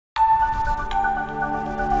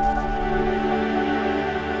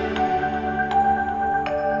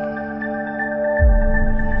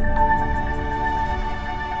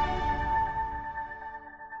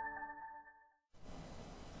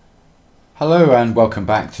Hello and welcome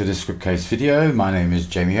back to this Scriptcase video. My name is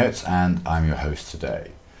Jamie Hertz and I'm your host today.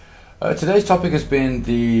 Today's topic has been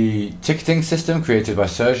the ticketing system created by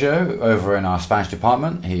Sergio over in our Spanish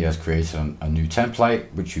department. He has created a new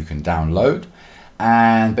template which you can download,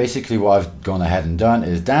 and basically what I've gone ahead and done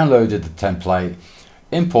is downloaded the template,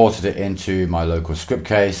 imported it into my local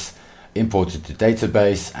Scriptcase, imported the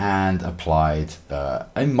database and applied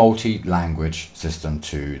a multi-language system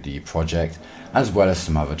to the project, as well as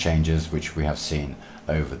some other changes which we have seen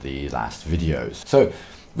over the last videos. So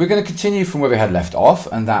we're going to continue from where we had left off,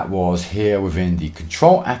 and that was here within the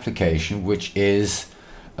control application, which is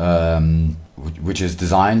designed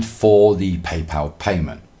for the PayPal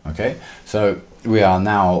payment. Okay, so we are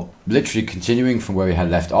now literally continuing from where we had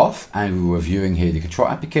left off, and we were viewing here the control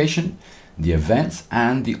application, the events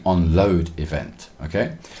and the onload event.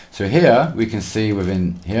 Okay, so here we can see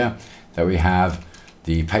within here that we have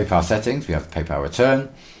the PayPal settings, we have the PayPal return.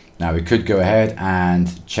 Now we could go ahead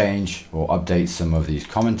and change or update some of these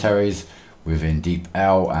commentaries within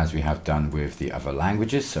DeepL as we have done with the other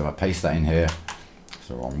languages. So I paste that in here,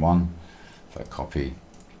 so wrong one. If I copy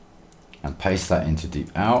and paste that into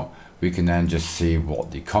DeepL, we can then just see what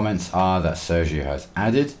the comments are that Sergio has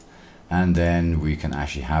added, and then we can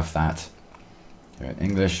actually have that here in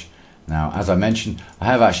English. Now, as I mentioned, I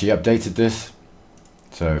have actually updated this.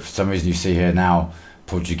 So for some reason you see here now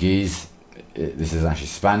Portuguese, this is actually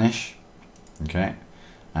Spanish. Okay,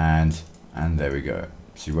 and there we go.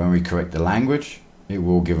 So when we correct the language, it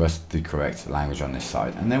will give us the correct language on this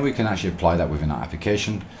side, and then we can actually apply that within our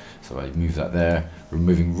application. So I move that there,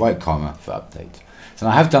 removing right comma for update. So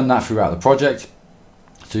I have done that throughout the project,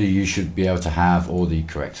 so you should be able to have all the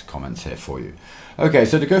correct comments here for you. Okay,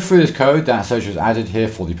 so to go through this code that Sergio has added here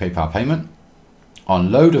for the PayPal payment,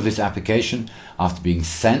 on load of this application after being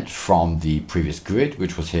sent from the previous grid,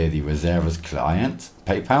 which was here the reservers client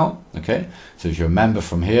PayPal. Okay, so if you remember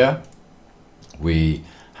from here, we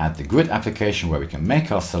had the grid application where we can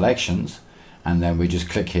make our selections, and then we just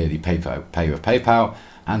click here the PayPal pay with PayPal,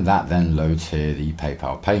 and that then loads here the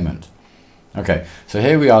PayPal payment. Okay, so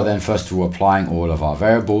here we are then first of all applying all of our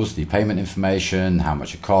variables, the payment information, how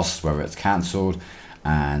much it costs, whether it's cancelled,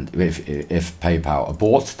 and if PayPal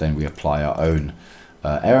aborts, then we apply our own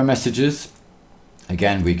error messages.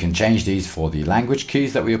 Again, we can change these for the language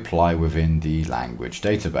keys that we apply within the language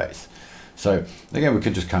database. So again, we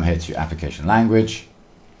can just come here to application language,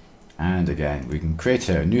 and again we can create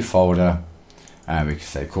here a new folder, and we can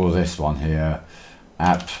say call this one here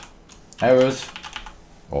app errors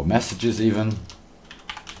or messages even,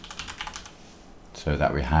 so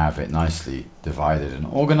that we have it nicely divided and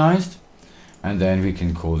organized. And then we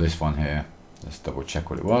can call this one here, let's double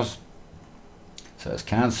check what it was. So it's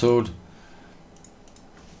cancelled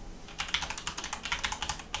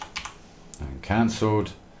and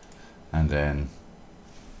cancelled, and then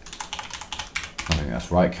I think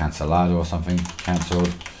that's right, cancelado or something,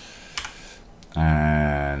 cancelled.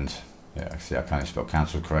 And yeah, see, I can't spell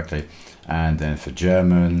cancelled correctly. And then for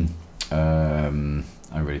German, I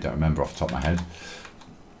really don't remember off the top of my head.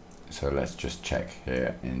 So let's just check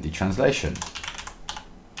here in the translation.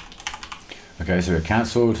 Okay, so we're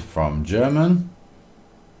cancelled from German,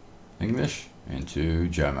 English into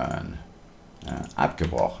German.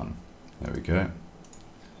 Abgebrochen. There we go.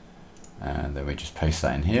 And then we just paste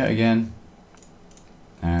that in here again.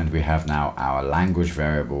 And we have now our language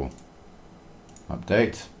variable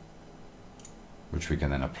update, which we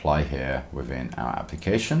can then apply here within our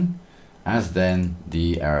application as then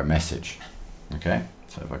the error message. Okay,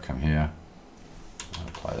 so if I come here, I'll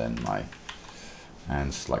apply then my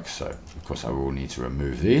hands like so. Of course, I will need to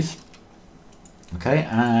remove these. Okay,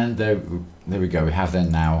 and there we go. We have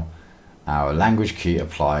then now our language key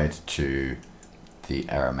applied to the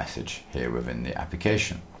error message here within the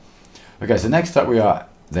application. Okay, so next up we are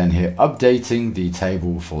then here updating the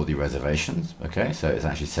table for the reservations. Okay, so it's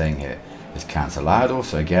actually saying here it's cancelado.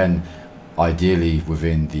 So again, ideally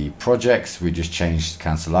within the projects, we just changed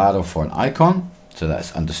cancelado for an icon, so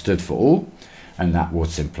that's understood for all, and that would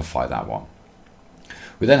simplify that one.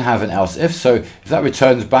 We then have an else if, so if that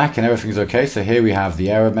returns back and everything's okay, so here we have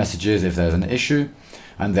the error messages if there's an issue,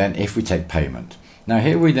 and then if we take payment. Now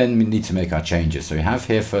here we then need to make our changes. So we have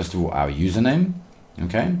here first of all our username,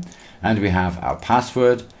 okay, and we have our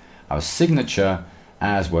password, our signature,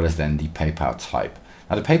 as well as then the PayPal type.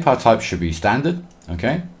 Now the PayPal type should be standard,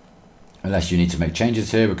 okay, unless you need to make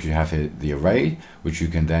changes here, because you have here the array, which you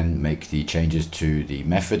can then make the changes to the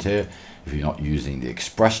method here. If you're not using the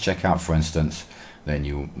express checkout, for instance, then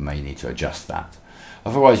you may need to adjust that.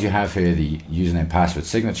 Otherwise, you have here the username, password,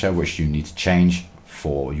 signature, which you need to change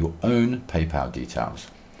for your own PayPal details.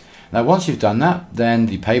 Now once you've done that, then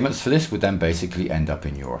the payments for this would then basically end up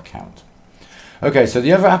in your account. Okay, so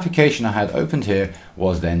the other application I had opened here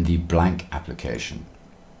was then the blank application.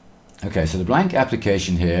 Okay, so the blank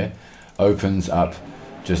application here opens up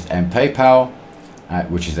just PayPal,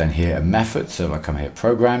 which is then here a method. So if I come here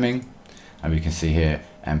programming, and we can see here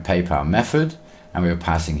PayPal method, and we're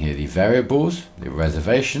passing here the variables, the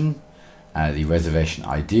reservation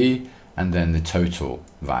ID, and then the total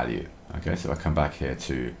value. Okay, so if I come back here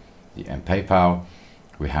to the PayPal,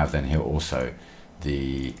 we have then here also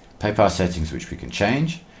the PayPal settings which we can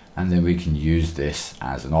change, and then we can use this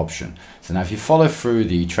as an option. So now if you follow through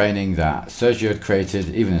the training that Sergio had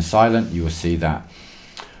created, even in silent, you will see that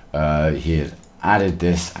he had added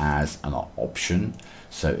this as an option.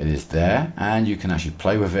 So it is there, and you can actually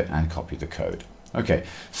play with it and copy the code. Okay,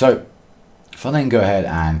 so if I then go ahead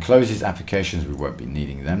and close these applications, we won't be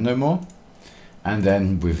needing them no more. And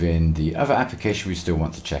then within the other application, we still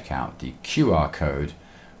want to check out the QR code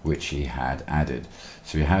which he had added.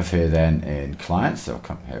 So we have here then in clients, so I'll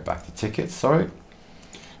come here back to tickets, sorry.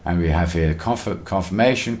 And we have here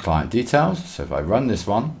confirmation, client details. So if I run this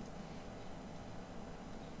one,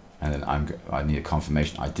 and then I need a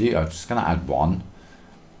confirmation ID, I'm just gonna add one.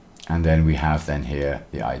 And then we have then here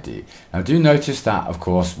the ID. Now do notice that, of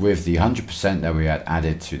course, with the 100% that we had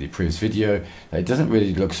added to the previous video, that it doesn't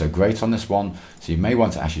really look so great on this one. So you may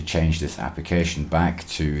want to actually change this application back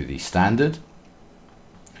to the standard.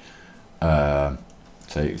 So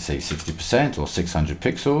say 60% or 600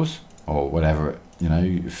 pixels or whatever, you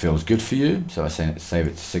know, feels good for you. So I say save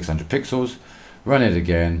it to 600 pixels, run it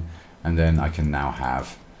again, and then I can now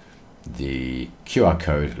have the QR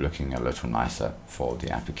code looking a little nicer for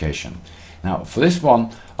the application. Now for this one,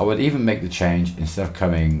 I would even make the change instead of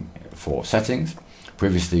coming for settings.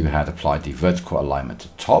 Previously we had applied the vertical alignment to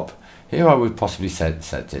top. Here I would possibly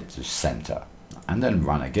set it to center, and then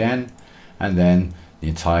run again, and then the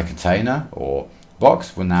entire container or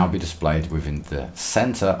box will now be displayed within the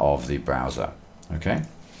center of the browser. Okay.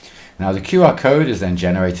 Now the QR code is then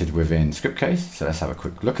generated within Scriptcase. So let's have a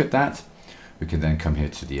quick look at that. We can then come here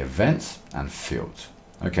to the events and fields.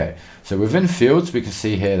 Okay, so within fields, we can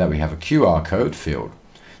see here that we have a QR code field.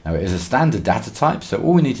 Now it is a standard data type, so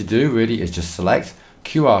all we need to do really is just select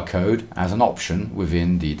QR code as an option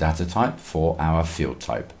within the data type for our field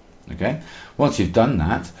type. Okay, once you've done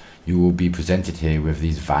that, you will be presented here with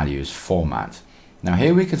these values format. Now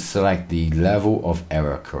here we can select the level of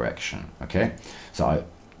error correction. Okay, so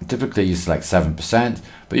typically you select 7%,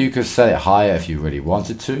 but you could set it higher if you really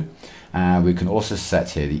wanted to. And we can also set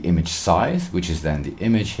here the image size, which is then the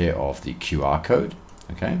image here of the QR code.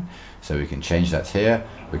 Okay, so we can change that here.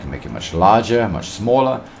 We can make it much larger, much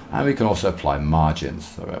smaller, and we can also apply margins.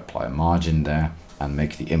 So we apply a margin there and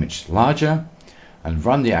make the image larger, and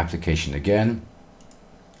run the application again.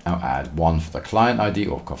 I'll add one for the client ID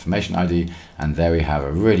or confirmation ID, and there we have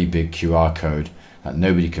a really big QR code that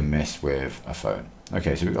nobody can miss with a phone.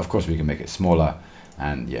 Okay, so of course we can make it smaller,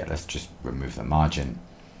 and yeah, let's just remove the margin.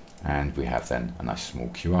 And we have then a nice small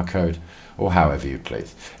QR code, or however you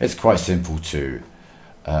please. It's quite simple to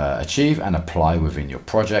achieve and apply within your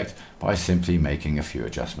project by simply making a few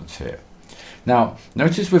adjustments here. Now,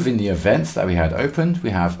 notice within the events that we had opened,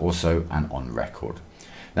 we have also an on record.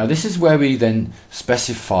 Now, this is where we then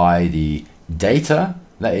specify the data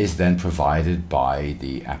that is then provided by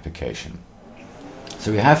the application.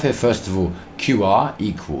 So we have here, first of all, QR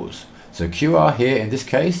equals. So QR here in this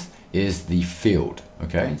case is the field.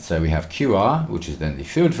 Okay, so we have QR, which is then the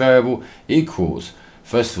field variable, equals,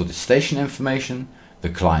 first of all, the station information, the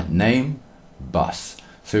client name, bus.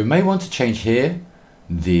 So we may want to change here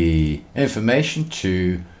the information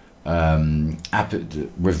to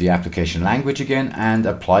with the application language again, and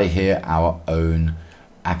apply here our own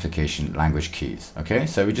application language keys. Okay,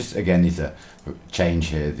 so we just again need to change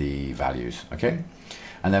here the values. Okay,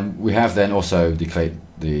 and then we have then also the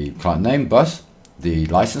client name, bus, the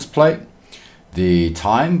license plate, the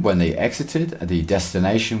time when they exited, the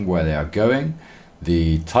destination where they are going,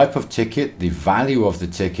 the type of ticket, the value of the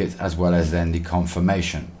ticket, as well as then the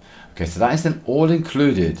confirmation. Okay, so that is then all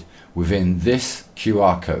included within this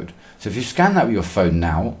QR code. So if you scan that with your phone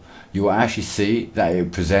now, you will actually see that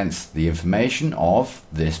it presents the information of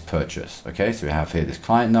this purchase. Okay, so we have here this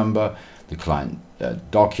client number, the client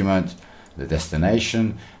document, the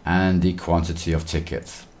destination, and the quantity of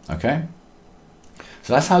tickets. Okay.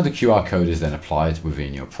 So that's how the QR code is then applied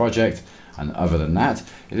within your project, and other than that,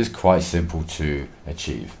 it is quite simple to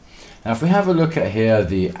achieve. Now if we have a look at here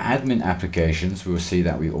the admin applications, we will see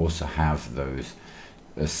that we also have those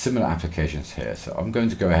similar applications here. So I'm going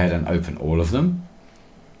to go ahead and open all of them.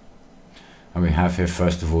 And we have here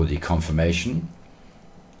first of all the confirmation.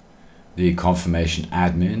 the confirmation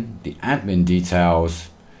admin, the admin details,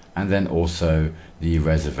 and then also the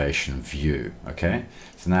reservation view. Okay,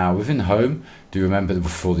 so now within home, do remember that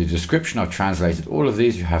before the description I've translated all of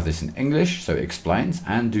these. You have this in English, so it explains,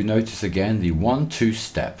 and do notice again the 1-2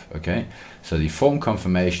 step. Okay, so the form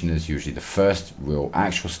confirmation is usually the first real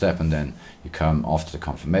actual step, and then you come after the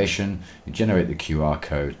confirmation, you generate the QR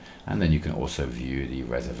code, and then you can also view the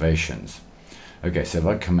reservations. Okay, so if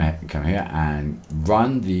I come here and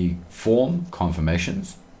run the form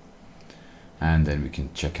confirmations, and then we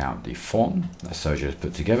can check out the form that Sergio has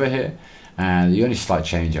put together here. And the only slight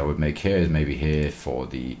change I would make here is maybe here for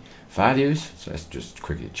the values. So let's just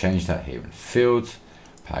quickly change that here in fields,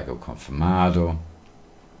 pago confirmado.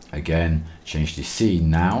 Again, change the C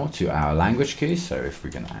now to our language key. So if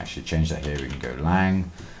we can actually change that here, we can go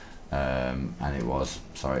lang, and it was,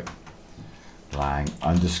 sorry, lang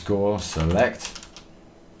underscore select.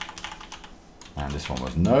 And this one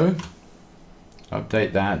was no.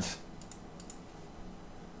 Update that.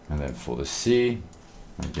 And then for the C,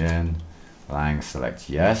 again, lang select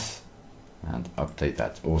yes, and update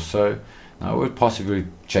that also. Now I would possibly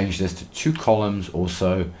change this to 2 columns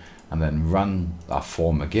also, and then run our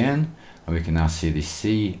form again, and we can now see the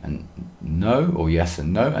C and no, or yes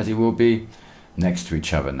and no, as it will be next to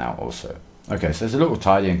each other now also. Okay, so it's a little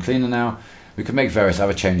tidier and cleaner now. We can make various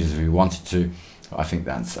other changes if we wanted to, but I think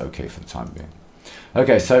that's okay for the time being.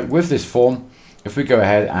 Okay, so with this form, if we go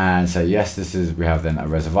ahead and say yes, this is, we have then a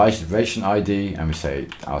reservation ID, and we say,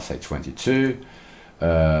 I'll say 22,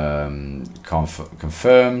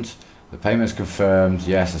 confirmed, the payment's confirmed,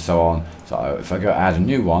 yes, and so on. So if I go add a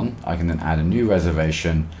new one, I can then add a new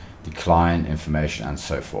reservation, the client information, and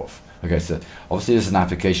so forth. Okay, so obviously this is an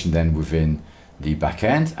application then within the back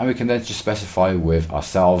end, and we can then just specify with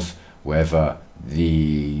ourselves whether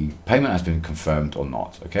the payment has been confirmed or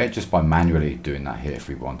not. Okay, just by manually doing that here if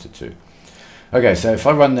we wanted to. Okay, so if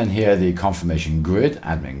I run then here the confirmation grid,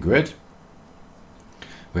 admin grid,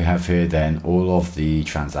 we have here then all of the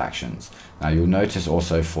transactions. Now you'll notice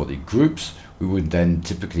also for the groups, we would then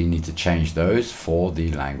typically need to change those for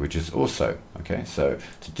the languages also. Okay, so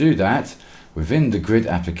to do that, within the grid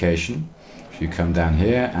application, if you come down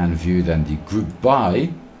here and view then the group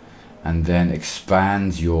by, and then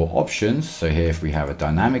expand your options. So here if we have a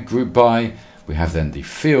dynamic group by, we have then the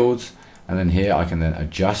fields, and then here I can then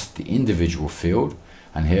adjust the individual field,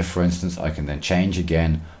 and here for instance I can then change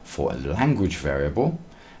again for a language variable,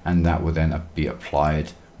 and that will then be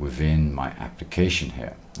applied within my application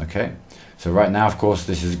here. Okay, so right now of course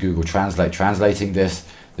this is Google Translate translating this.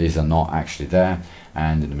 These are not actually there,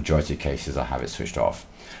 and in the majority of cases I have it switched off.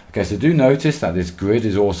 Okay, so do notice that this grid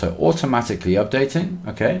is also automatically updating.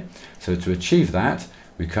 Okay, so to achieve that,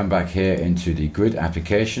 we come back here into the grid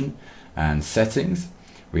application and settings.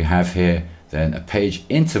 We have here then a page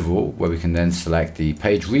interval where we can then select the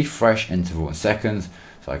page refresh interval in seconds.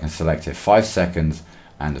 So I can select it 5 seconds,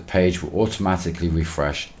 and the page will automatically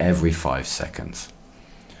refresh every 5 seconds.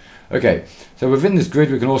 Okay, so within this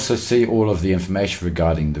grid we can also see all of the information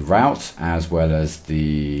regarding the route, as well as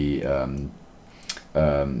the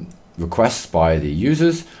requests by the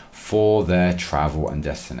users for their travel and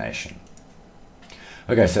destination.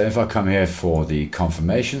 Okay, so if I come here for the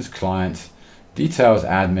confirmations, client, details,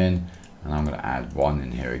 admin, and I'm going to add one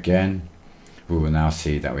in here again, we will now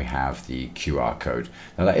see that we have the QR code.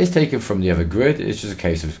 Now that is taken from the other grid. It's just a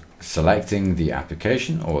case of selecting the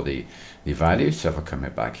application or the value. So if I come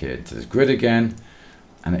back here to this grid again,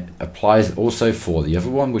 and it applies also for the other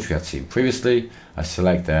one which we had seen previously, I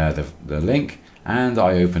select there the link, and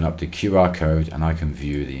I open up the QR code, and I can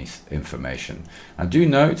view the information. And do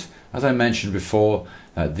note, as I mentioned before,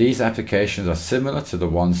 that these applications are similar to the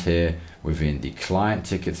ones here within the client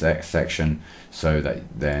tickets section, so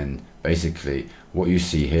that then basically what you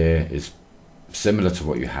see here is similar to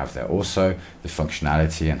what you have there also, the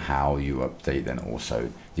functionality and how you update then also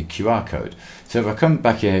the QR code. So if I come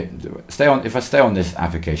back here, if I stay on this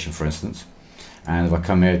application for instance, and if I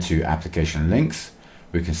come here to application links,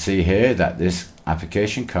 we can see here that this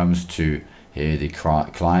application comes to here the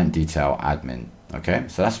client detail admin. Okay,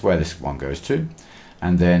 so that's where this one goes to.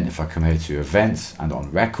 And then if I come here to events and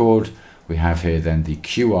on record, we have here then the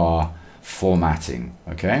QR formatting.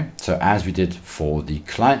 Okay, so as we did for the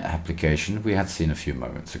client application we had seen a few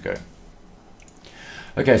moments ago.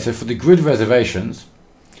 Okay, so for the grid reservations,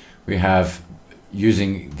 we have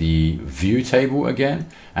using the view table again,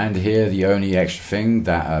 and here the only extra thing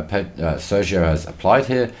that Sergio has applied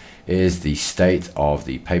here is the state of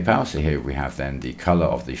the PayPal. So here we have then the color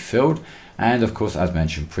of the field, and of course as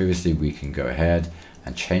mentioned previously we can go ahead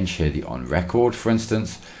and change here the on record for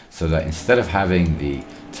instance, so that instead of having the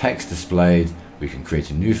text displayed, We can create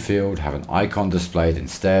a new field, have an icon displayed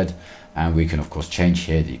instead, and we can of course change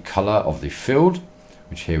here the color of the field,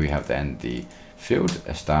 which here we have then the field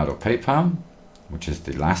Estado PayPal, which is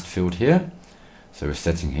the last field here. So we're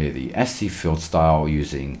setting here the SC field style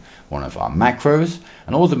using one of our macros,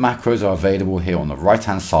 and all the macros are available here on the right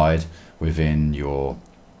hand side within your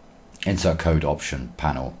insert code option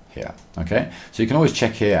panel here. Okay, so you can always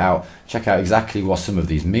check out exactly what some of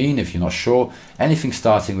these mean. If you're not sure, anything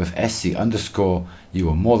starting with SC underscore, you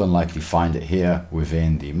will more than likely find it here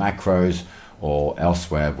within the macros or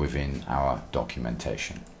elsewhere within our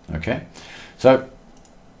documentation. Okay, so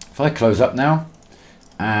if I close up now,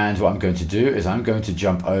 and what I'm going to do is I'm going to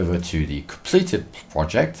jump over to the completed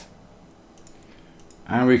project,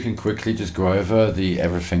 and we can quickly just go over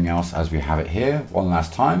everything else as we have it here one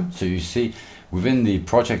last time. So you see within the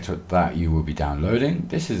project that you will be downloading,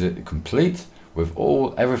 this is it complete with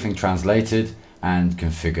everything translated and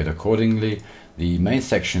configured accordingly. The main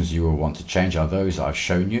sections you will want to change are those I've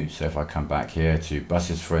shown you. So if I come back here to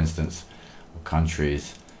buses, for instance, or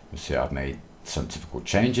countries, you'll see I've made some typical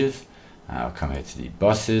changes. I'll come here to the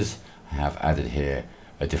buses. I have added here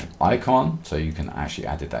a different icon, so you can actually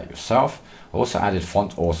edit that yourself. Also added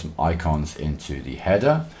font awesome icons into the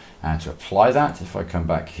header, and to apply that, if I come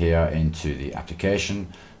back here into the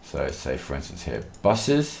application, so say for instance here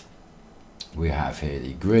buses, we have here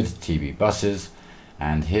the grid TB buses,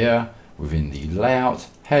 and here within the layout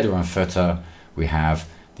header and footer we have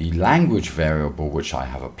the language variable which I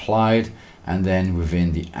have applied, and then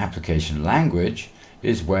within the application language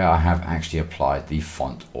is where I have actually applied the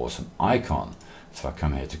font awesome icon. So I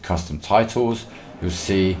come here to custom titles, you'll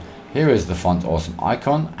see here is the font awesome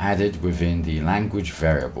icon added within the language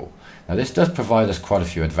variable. Now this does provide us quite a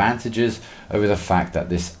few advantages over the fact that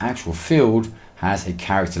this actual field has a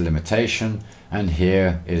character limitation, and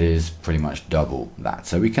here it is pretty much double that.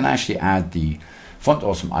 So we can actually add the font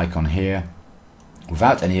awesome icon here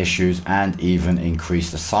without any issues, and even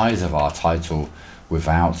increase the size of our title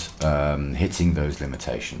without hitting those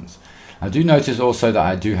limitations. I do notice also that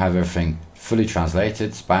I do have everything fully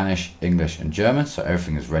translated, Spanish, English and German, so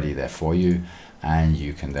everything is ready there for you, and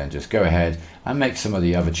you can then just go ahead and make some of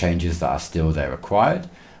the other changes that are still there required.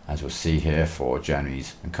 As we'll see here for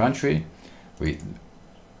January's and country, we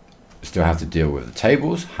still have to deal with the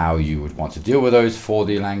tables, how you would want to deal with those for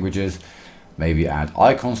the languages, maybe add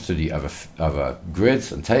icons to the other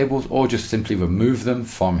grids and tables, or just simply remove them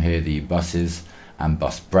from here, the buses and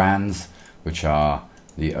bus brands, which are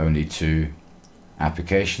the only two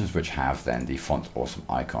applications which have then the font awesome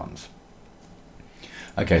icons.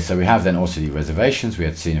 Okay, so we have then also the reservations we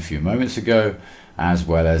had seen a few moments ago, as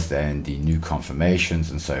well as then the new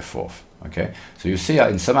confirmations and so forth. Okay, so you see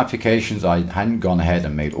in some applications I hadn't gone ahead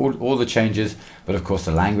and made all the changes, but of course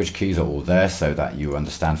the language keys are all there so that you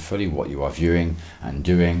understand fully what you are viewing and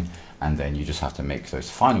doing, and then you just have to make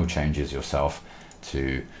those final changes yourself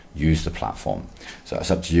to use the platform. So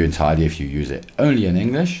it's up to you entirely if you use it only in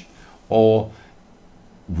English or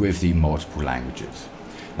with the multiple languages.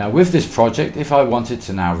 Now with this project, if I wanted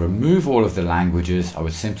to now remove all of the languages, I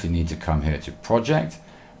would simply need to come here to project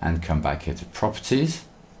and come back here to properties,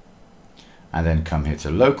 and then come here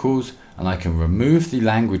to locals, and I can remove the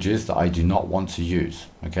languages that I do not want to use.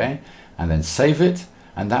 Okay, and then save it,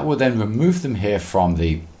 and that will then remove them here from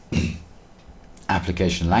the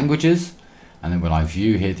application languages. And then when I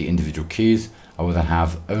view here the individual keys, I will then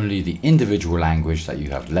have only the individual language that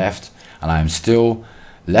you have left, and I am still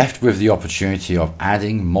left with the opportunity of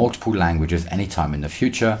adding multiple languages anytime in the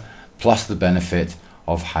future, plus the benefit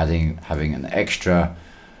of having an extra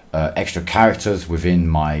characters within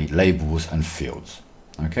my labels and fields.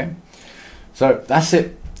 Okay, so that's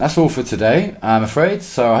it. That's all for today, I'm afraid.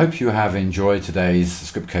 So I hope you have enjoyed today's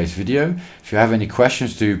Scriptcase video. If you have any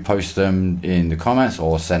questions, do post them in the comments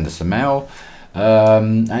or send us a mail.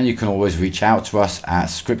 And you can always reach out to us at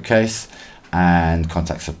Scriptcase and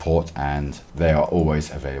contact support, and they are always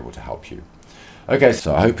available to help you. Okay,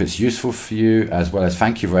 so I hope it's useful for you, as well as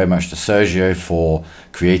thank you very much to Sergio for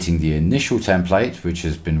creating the initial template, which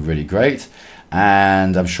has been really great,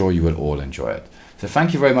 and I'm sure you will all enjoy it. So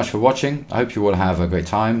thank you very much for watching. I hope you all have a great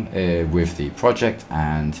time with the project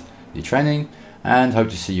and the training, and hope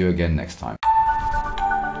to see you again next time.